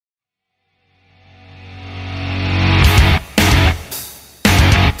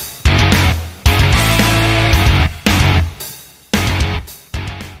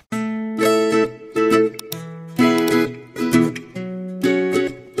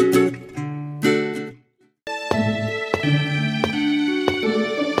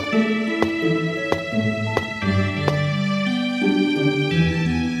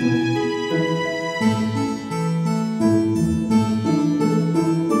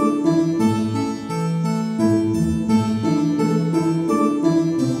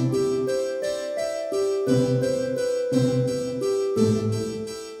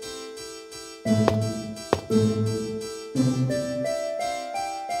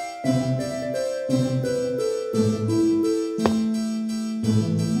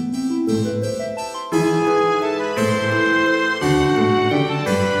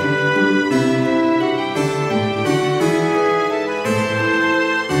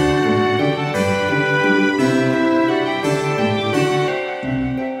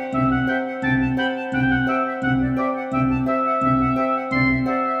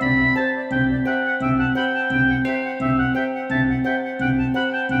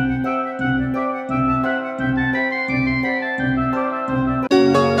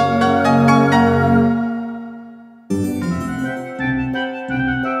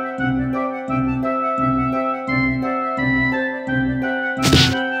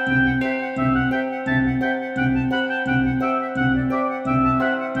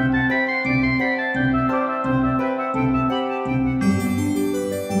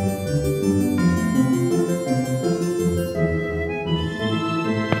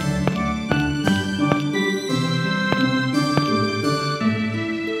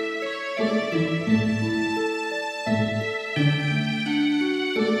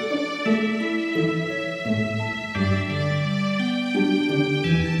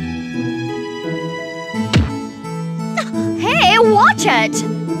Watch it!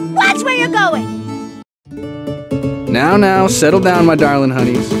 Watch where you're going! Now, settle down, my darling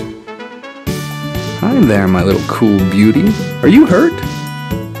honeys. Hi there, my little cool beauty. Are you hurt?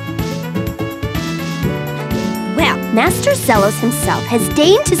 Well, Master Zelos himself has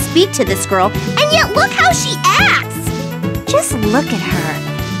deigned to speak to this girl, and yet look how she acts! Just look at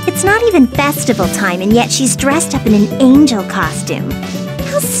her. It's not even festival time, and yet she's dressed up in an angel costume.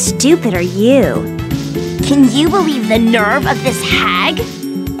 How stupid are you? Can you believe the nerve of this hag?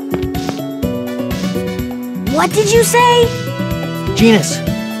 What did you say? Genus,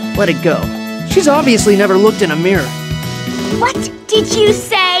 let it go. She's obviously never looked in a mirror. What did you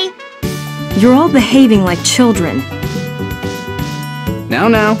say? You're all behaving like children.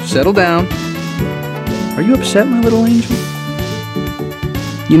 Now, settle down. Are you upset, my little angel?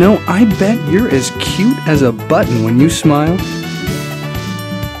 You know, I bet you're as cute as a button when you smile.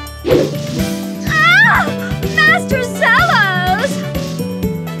 Master Zelos!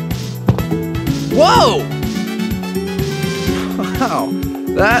 Whoa! Wow,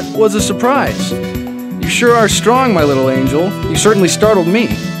 that was a surprise. You sure are strong, my little angel. You certainly startled me.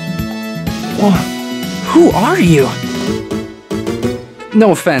 Well, who are you?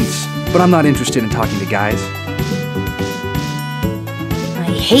 No offense, but I'm not interested in talking to guys. I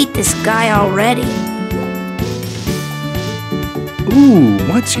hate this guy already. Ooh,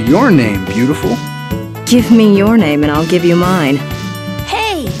 what's your name, beautiful? Give me your name and I'll give you mine.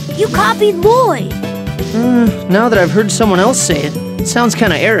 Hey, you copied Lloyd. Now that I've heard someone else say it, it sounds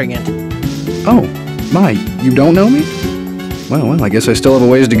kind of arrogant. Oh, my, you don't know me? Well, I guess I still have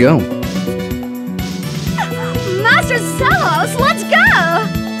a ways to go. Master Zelos, let's go!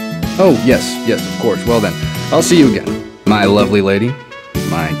 Oh, yes, of course. Well then, I'll see you again, my lovely lady,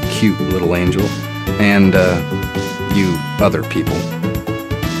 my cute little angel, and, you other people.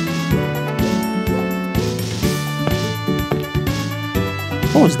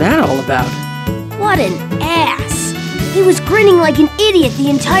 What was that all about? What an ass! He was grinning like an idiot the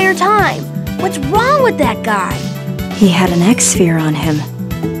entire time. What's wrong with that guy? He had an X-sphere on him.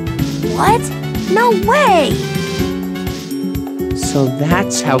 What? No way! So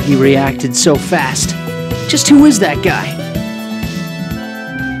that's how he reacted so fast. Just who is that guy?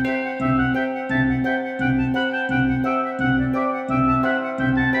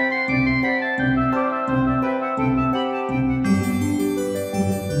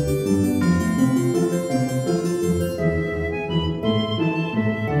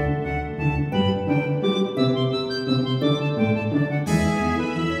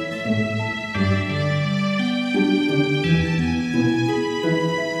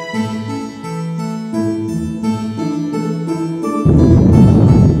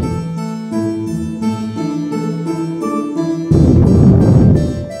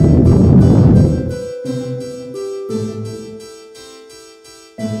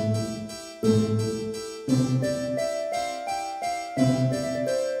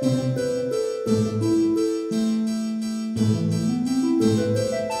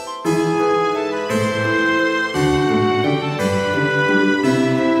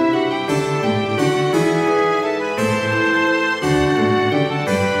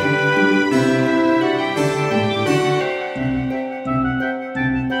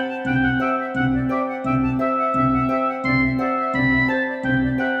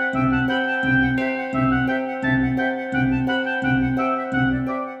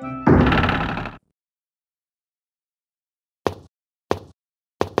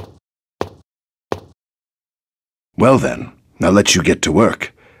 Well then, I'll let you get to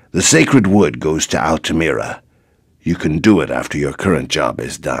work. The sacred wood goes to Altamira. You can do it after your current job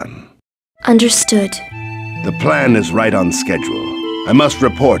is done. Understood. The plan is right on schedule. I must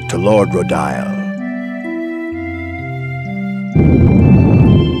report to Lord Rodile.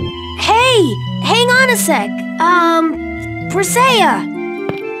 Hey! Hang on a sec. Persea!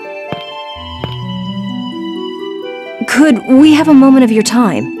 Could we have a moment of your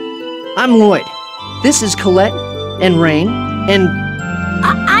time? I'm Lloyd. This is Colette, and Rain, and...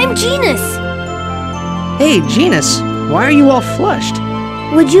 I'm Genus. Hey, Genus, why are you all flushed?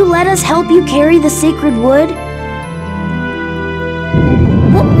 Would you let us help you carry the sacred wood?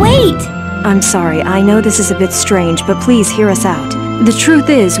 Wait! I'm sorry, I know this is a bit strange, but please hear us out. The truth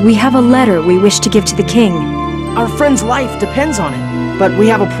is, we have a letter we wish to give to the king. Our friend's life depends on it, but we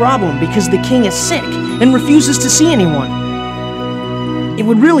have a problem because the king is sick and refuses to see anyone. It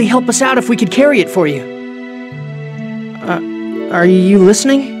would really help us out if we could carry it for you. Are you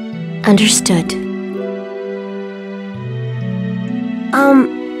listening? Understood.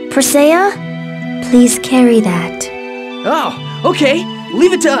 Persea? Please carry that. Oh, okay.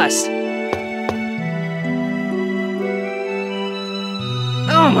 Leave it to us.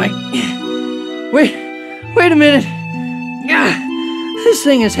 Oh my... Wait a minute. This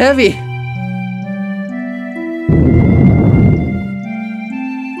thing is heavy.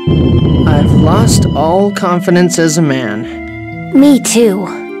 I've lost all confidence as a man. Me too.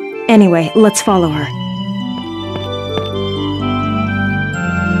 Anyway, let's follow her.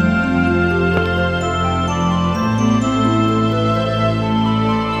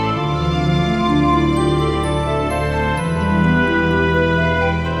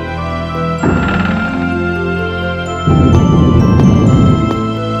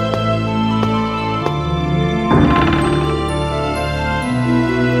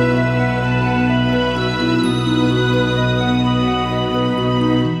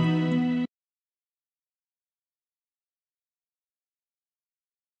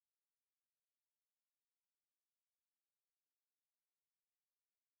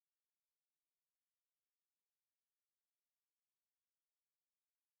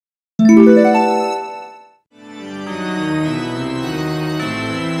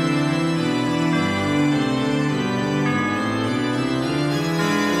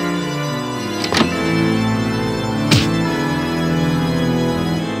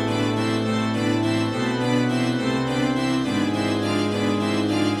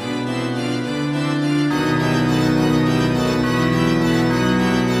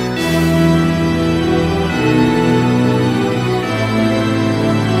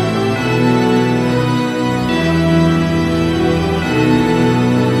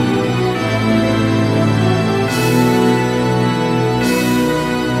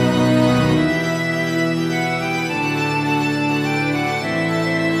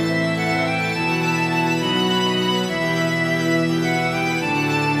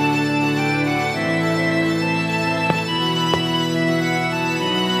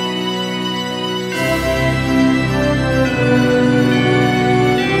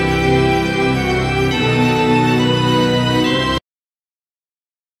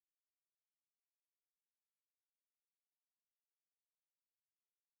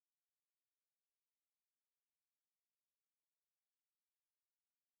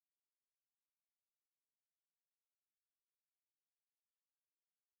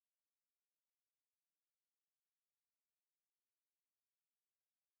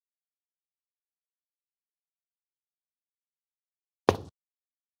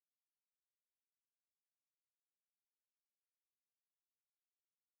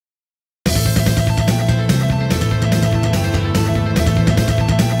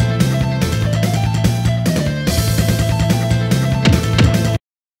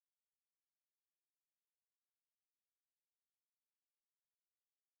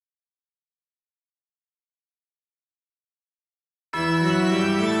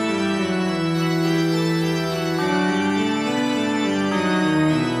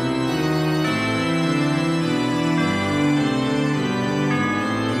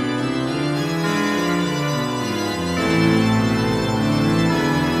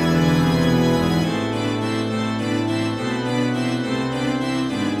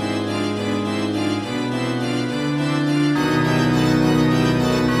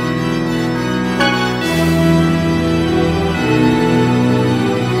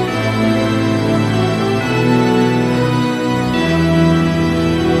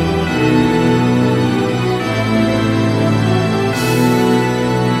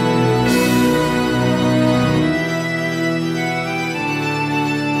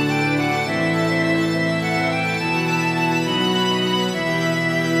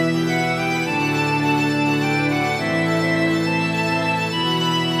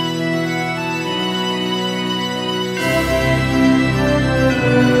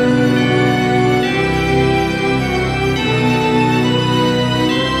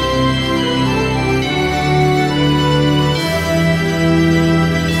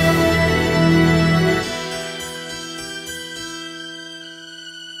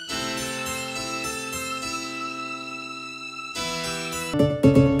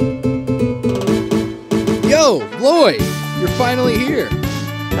 Yo, Lloyd, you're finally here.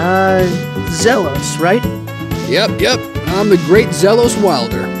 Zelos, right? Yep, I'm the great Zelos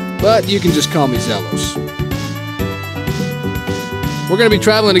Wilder, but you can just call me Zelos. We're gonna be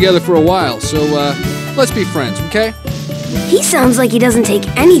traveling together for a while, so let's be friends, okay? He sounds like he doesn't take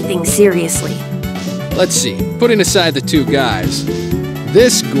anything seriously. Let's see, putting aside the two guys,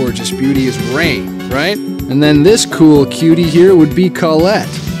 this gorgeous beauty is Rain, right? And then this cool cutie here would be Colette.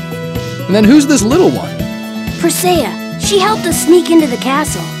 And then who's this little one? Persea, she helped us sneak into the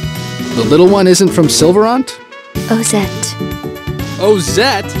castle. The little one isn't from Silverant? Ozette.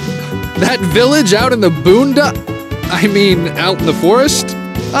 Ozette? That village out in the out in the forest?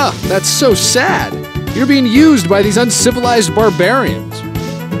 Ah, that's so sad. You're being used by these uncivilized barbarians.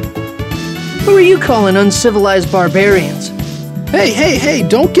 Who are you calling uncivilized barbarians? Hey,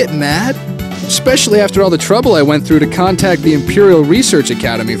 don't get mad. Especially after all the trouble I went through to contact the Imperial Research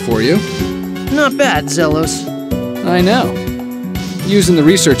Academy for you. Not bad, Zelos. I know. Using the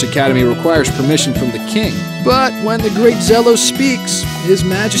Research Academy requires permission from the king. But when the great Zelos speaks, His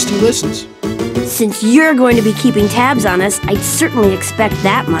Majesty listens. Since you're going to be keeping tabs on us, I'd certainly expect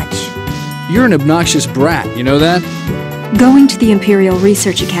that much. You're an obnoxious brat, you know that? Going to the Imperial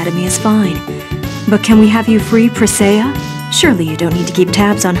Research Academy is fine. But can we have you free Persea? Surely you don't need to keep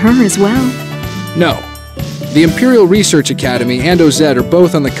tabs on her as well. No. The Imperial Research Academy and Ozette are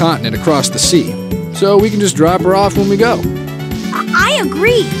both on the continent across the sea. So we can just drop her off when we go. I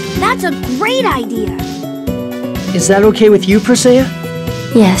agree. That's a great idea. Is that okay with you, Persea?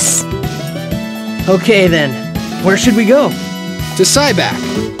 Yes. Okay then. Where should we go? To Cyback.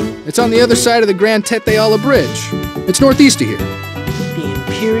 It's on the other side of the Grand Tete Ala Bridge. It's northeast of here. The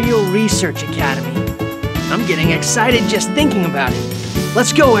Imperial Research Academy. I'm getting excited just thinking about it.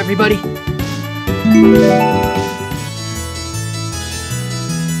 Let's go, everybody.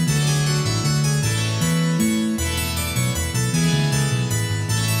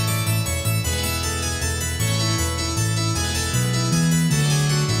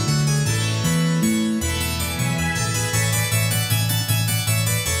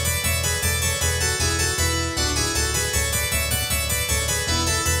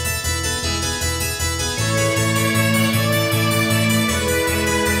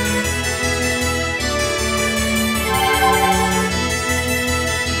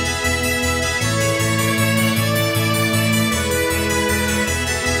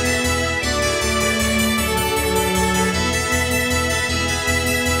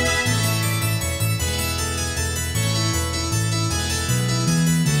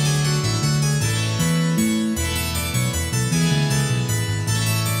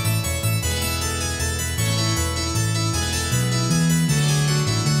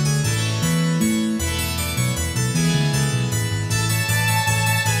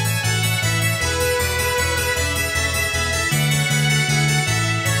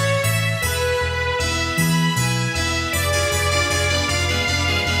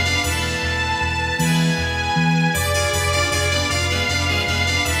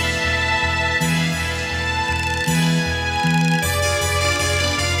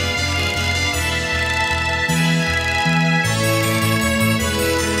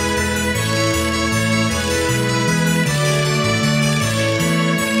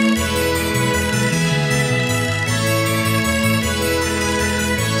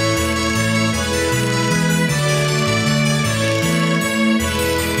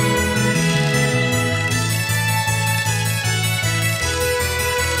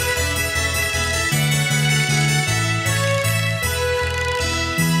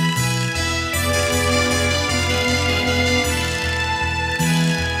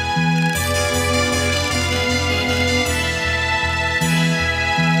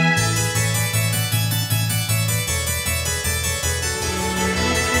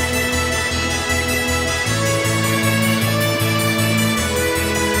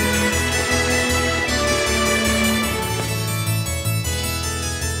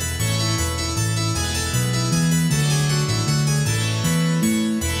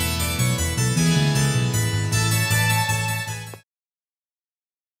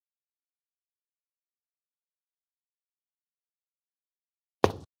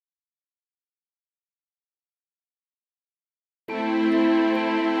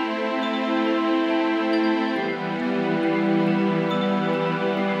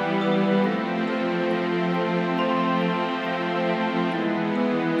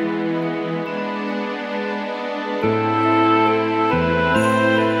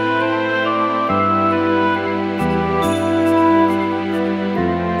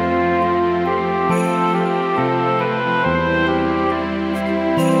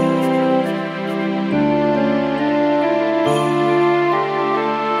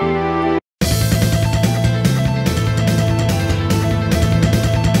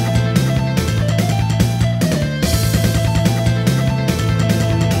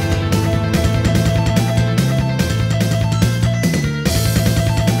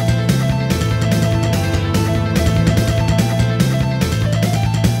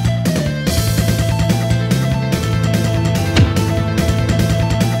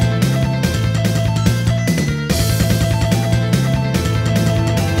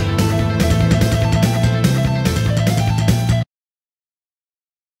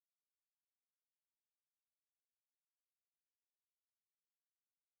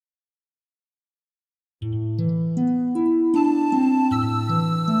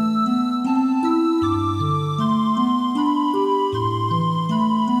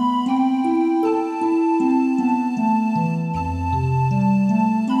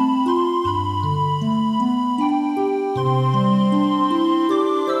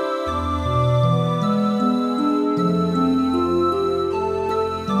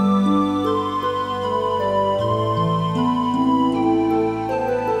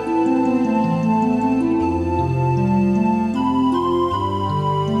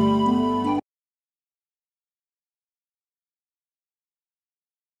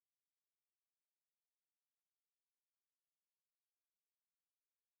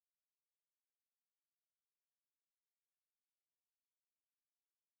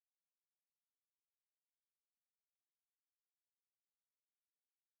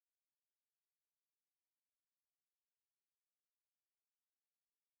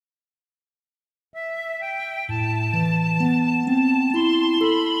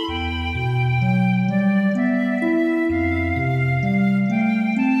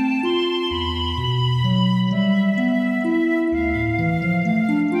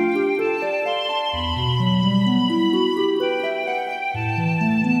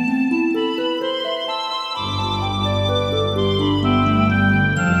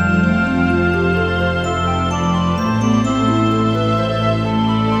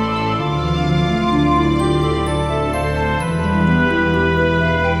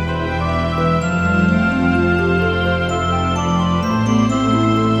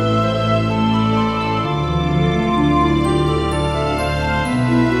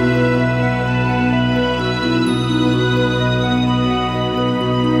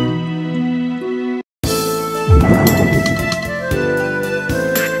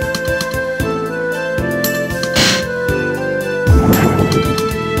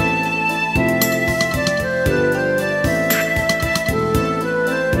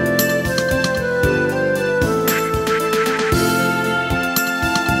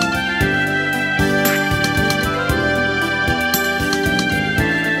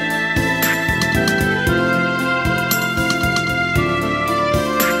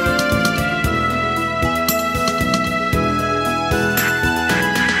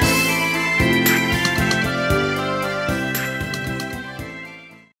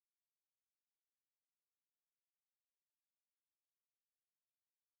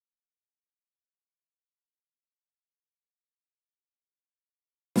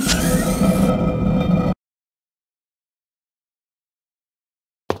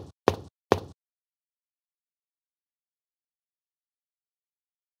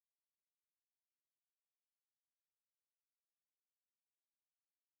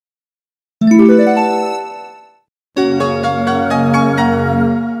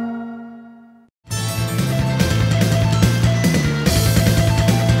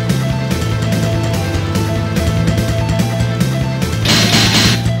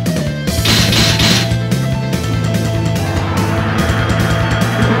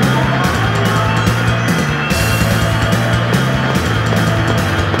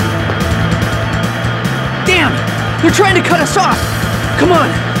 They're trying to cut us off! Come on,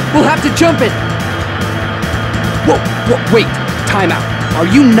 we'll have to jump it! Whoa, wait, time out. Are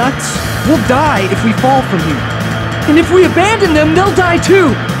you nuts? We'll die if we fall from here. And if we abandon them, they'll die too!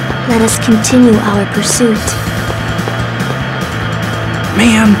 Let us continue our pursuit.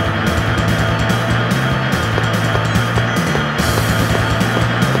 Man.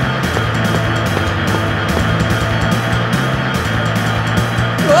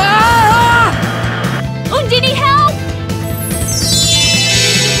 Undini, help!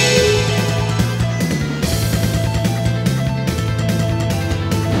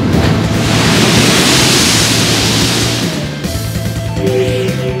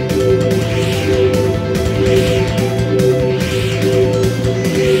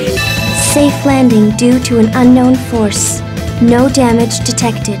 Safe landing due to an unknown force. No damage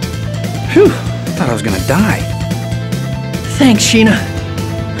detected. Phew, thought I was gonna die. Thanks, Sheena.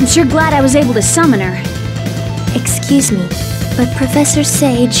 I'm sure glad I was able to summon her. Excuse me, but Professor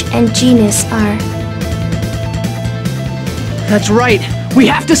Sage and Genus are... That's right. We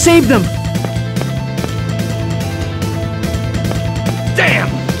have to save them! Damn!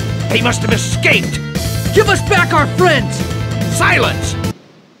 They must have escaped! Give us back our friends! Silence!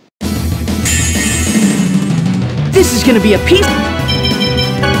 This is gonna be a piece...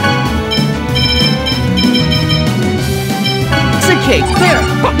 It's a cake, there!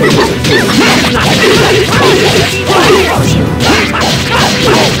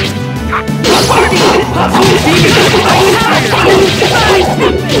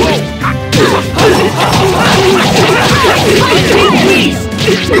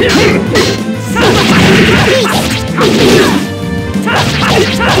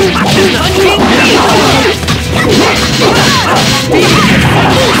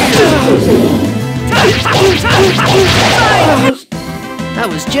 That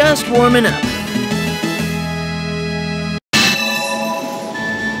was just warming up.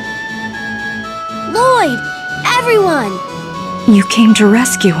 Lloyd! Everyone! You came to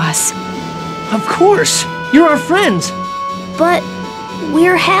rescue us. Of course! You're our friends! But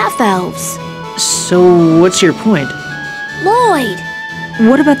we're half-elves. So, what's your point? Lloyd!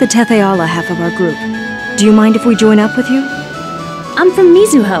 What about the Tetheala half of our group? Do you mind if we join up with you? I'm from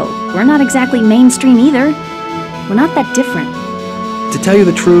Mizuho. We're not exactly mainstream either. We're not that different. To tell you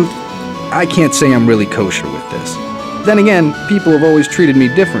the truth, I can't say I'm really kosher with this. Then again, people have always treated me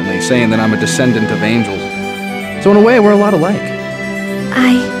differently, saying that I'm a descendant of angels. So in a way, we're a lot alike.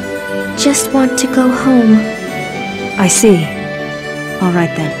 I just want to go home. I see. All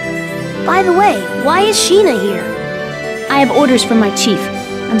right then. By the way, why is Sheena here? I have orders from my chief.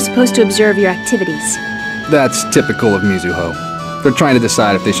 I'm supposed to observe your activities. That's typical of Mizuho. They're trying to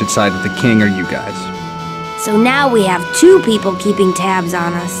decide if they should side with the king or you guys. So now we have two people keeping tabs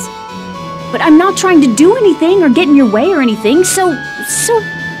on us. But I'm not trying to do anything or get in your way or anything, so...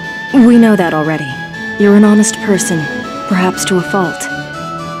 We know that already. You're an honest person, perhaps to a fault.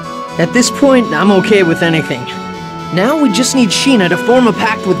 At this point, I'm okay with anything. Now we just need Sheena to form a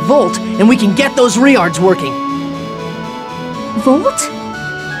pact with Volt, and we can get those Riards working. Volt?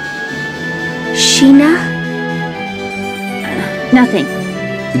 Sheena? Nothing.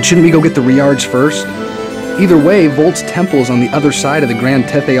 Then shouldn't we go get the Riards first? Either way, Volt's temple is on the other side of the Grand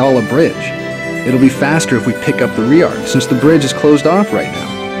Tetheala Bridge. It'll be faster if we pick up the Riards, since the bridge is closed off right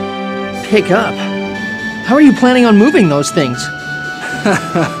now. Pick up? How are you planning on moving those things?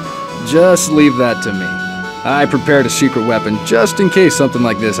 Just leave that to me. I prepared a secret weapon just in case something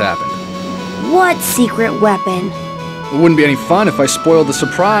like this happened. What secret weapon? It wouldn't be any fun if I spoiled the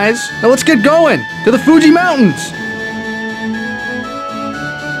surprise. Now let's get going! To the Fuji Mountains!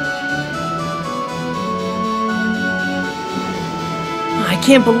 I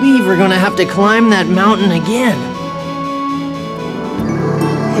can't believe we're gonna have to climb that mountain again.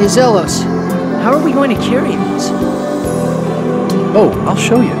 Hey, Zelos, how are we going to carry these? Oh, I'll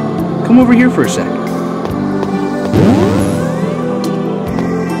show you. Come over here for a sec.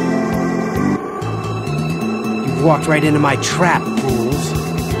 You've walked right into my trap, fools.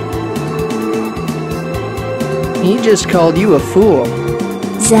 He just called you a fool.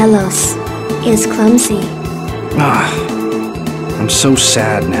 Zelos is clumsy. I'm so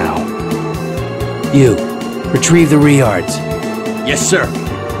sad now. You, retrieve the Riards. Yes, sir.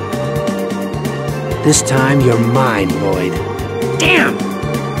 This time you're mine, Lloyd. Damn!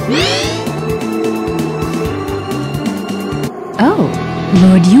 Oh,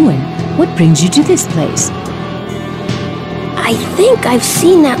 Lord Ewan, what brings you to this place? I think I've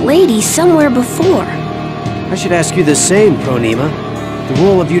seen that lady somewhere before. I should ask you the same, Terima. The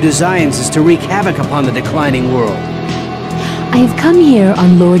role of you Desians is to wreak havoc upon the declining world. I have come here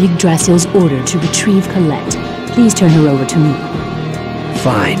on Lord Yggdrasil's order to retrieve Colette. Please turn her over to me.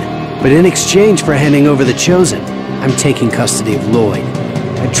 Fine. But in exchange for handing over the Chosen, I'm taking custody of Lloyd.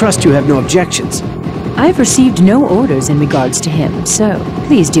 I trust you have no objections. I've received no orders in regards to him, so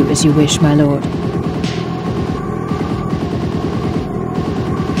please do as you wish, my lord.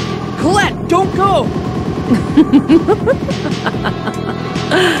 Colette, don't go!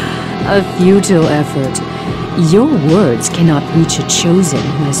 A futile effort. Your words cannot reach a Chosen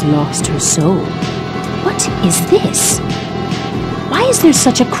who has lost her soul. What is this? Why is there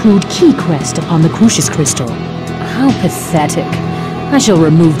such a crude key crest upon the Crucius crystal? How pathetic. I shall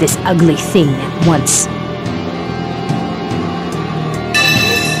remove this ugly thing at once.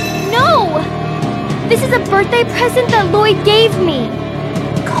 No! This is a birthday present that Lloyd gave me.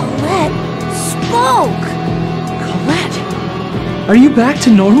 Colette spoke! Colette! Are you back to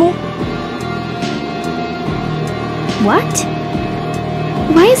normal? What?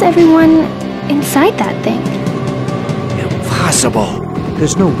 Why is everyone inside that thing? Impossible!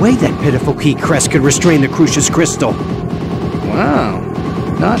 There's no way that pitiful key crest could restrain the Crucius crystal. Wow.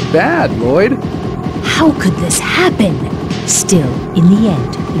 Not bad, Lloyd. How could this happen? Still, in the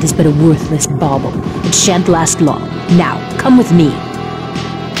end, it is but a worthless bauble. It shan't last long. Now, come with me.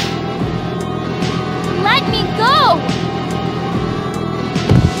 Let me go!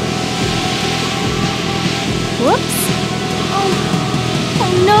 Whoops.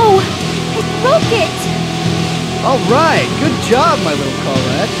 Oh no! I broke it! All right, good job, my little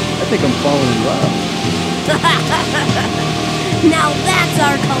Colette. I think I'm falling in love. Now that's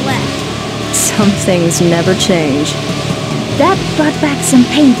our Colette! Some things never change. That brought back some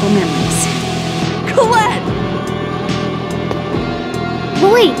painful memories. Colette!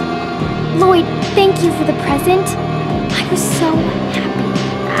 Lloyd, thank you for the present. I was so happy.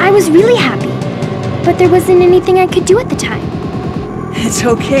 I was really happy. But there wasn't anything I could do at the time. It's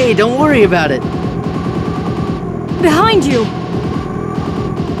okay, don't worry about it. Behind you!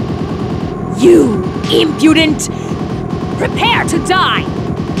 You impudent! Prepare to die!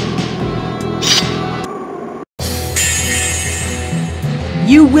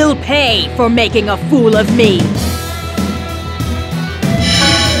 You will pay for making a fool of me!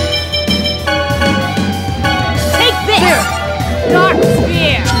 Take this! Dark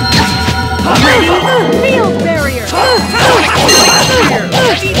Spear! Ready? Field Barrier!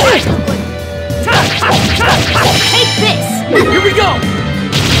 Take this! Here we go!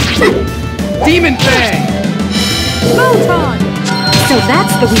 Demon Fang! Photon! So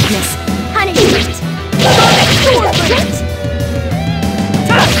that's the weakness. Punishment! Stay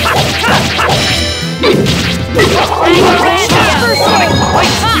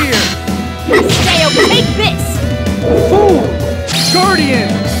away! Take this! Fool! Guardian!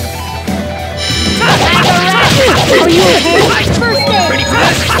 Are you okay? First aid! Ready for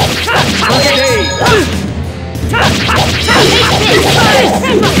this? First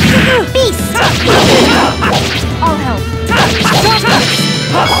aid! Beast! I'll help.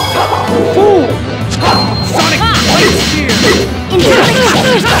 Fool! Sonic Light Spear!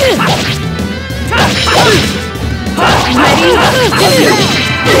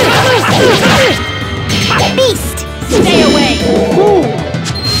 Ready? Beast! Stay away! Fool!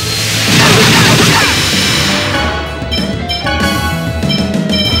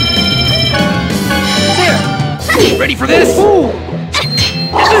 Ready for this?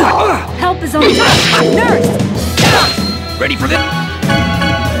 Help is on top! Nurse! Ready for this?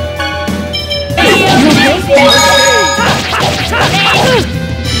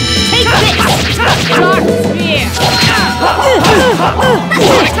 Take this! Dark Spear!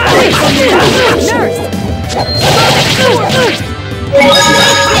 Nurse!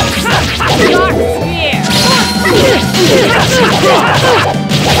 Dark Spear!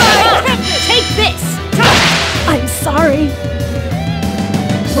 Take this! I'm sorry.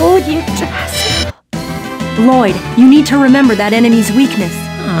 Lord, you just... Lloyd, you need to remember that enemy's weakness.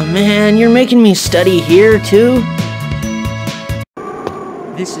 Oh man, you're making me study here too?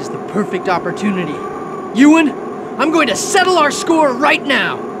 This is the perfect opportunity. Ewan, I'm going to settle our score right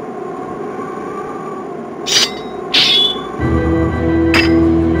now!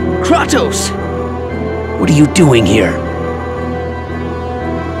 Kratos! What are you doing here?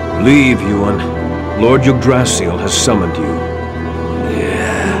 Leave, Ewan. Lord Yggdrasil has summoned you.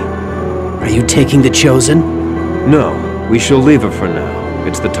 Are you taking the Chosen? No, we shall leave it for now.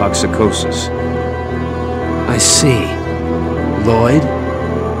 It's the toxicosis. I see. Lloyd,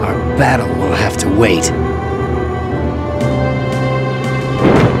 our battle will have to wait.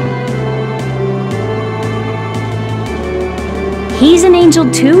 He's an angel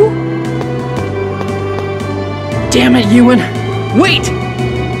too? Damn it, Ewan! Wait!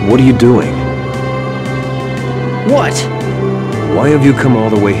 What are you doing? What? Why have you come all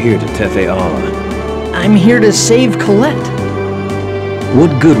the way here to Tefe Ala? I'm here to save Colette.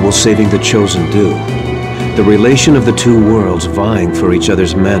 What good will saving the Chosen do? The relation of the two worlds vying for each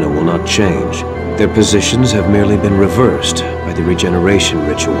other's mana will not change. Their positions have merely been reversed by the regeneration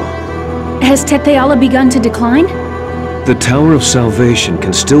ritual. Has Tefe Ala begun to decline? The Tower of Salvation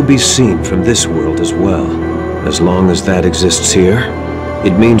can still be seen from this world as well. As long as that exists here,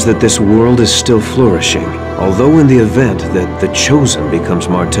 it means that this world is still flourishing. Although in the event that the Chosen becomes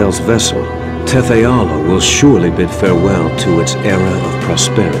Martel's vessel, Tefe Ala will surely bid farewell to its era of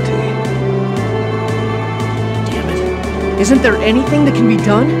prosperity. Damn it. Isn't there anything that can be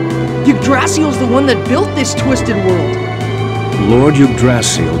done? Yggdrasil's the one that built this twisted world. Lord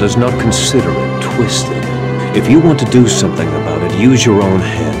Yggdrasil does not consider it twisted. If you want to do something about it, use your own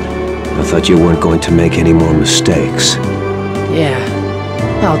head. I thought you weren't going to make any more mistakes. Yeah,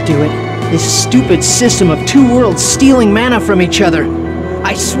 I'll do it. This stupid system of two worlds stealing mana from each other.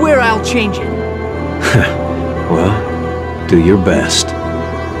 I swear I'll change it. Well, do your best.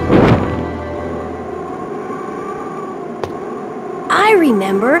 I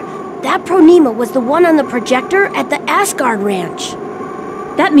remember. That Terima was the one on the projector at the Asgard Ranch.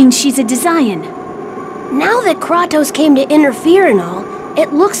 That means she's a Desian. Now that Kratos came to interfere and all,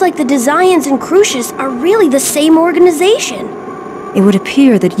 it looks like the Desians and Crucius are really the same organization. It would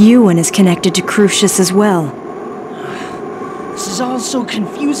appear that Ewan is connected to Crucius as well. This is all so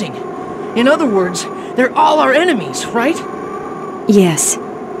confusing. In other words, they're all our enemies, right? Yes.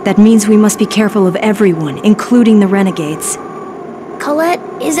 That means we must be careful of everyone, including the renegades. Colette,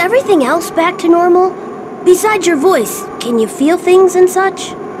 is everything else back to normal? Besides your voice, can you feel things and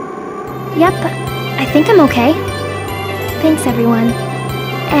such? Yep, I think I'm okay. Thanks, everyone.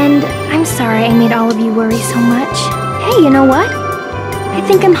 And I'm sorry I made all of you worry so much. Hey, you know what? I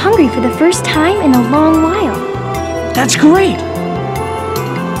think I'm hungry for the first time in a long while. That's great!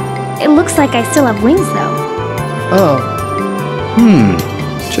 It looks like I still have wings, though. Oh.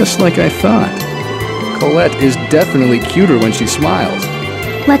 Just like I thought. Colette is definitely cuter when she smiles.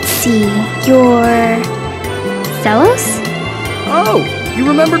 Let's see, you're... Zelos? Oh, you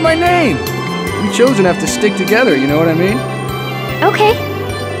remembered my name! We Chosen have to stick together, you know what I mean? Okay.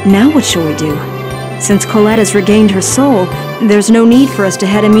 Now what shall we do? Since Colette has regained her soul, there's no need for us to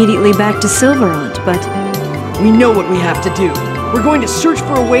head immediately back to Silverant, but... We know what we have to do. We're going to search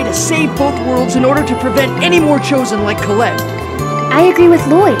for a way to save both worlds in order to prevent any more Chosen like Colette. I agree with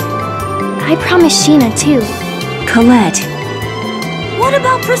Lloyd. I promised Sheena, too. Colette. What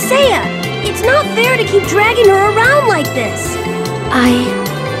about Presea? It's not fair to keep dragging her around like this.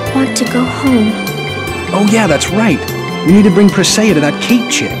 I want to go home. Oh yeah, that's right. We need to bring Presea to that Kate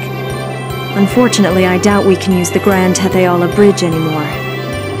chick. Unfortunately, I doubt we can use the Grand Tefe Ala Bridge anymore.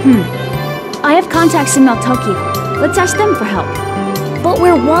 I have contacts in Meltokio. Let's ask them for help. But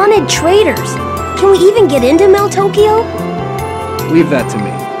we're wanted traitors. Can we even get into Meltokio? Leave that to me.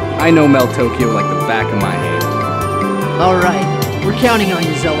 I know Meltokio like the back of my hand. Alright, we're counting on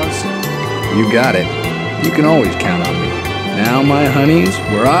you, Zelos. You got it. You can always count on me. Now, my honeys,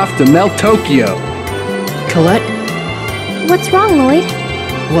 we're off to Meltokio. Colette? What's wrong, Lloyd?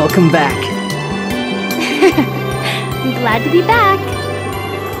 Welcome back. I'm glad to be back.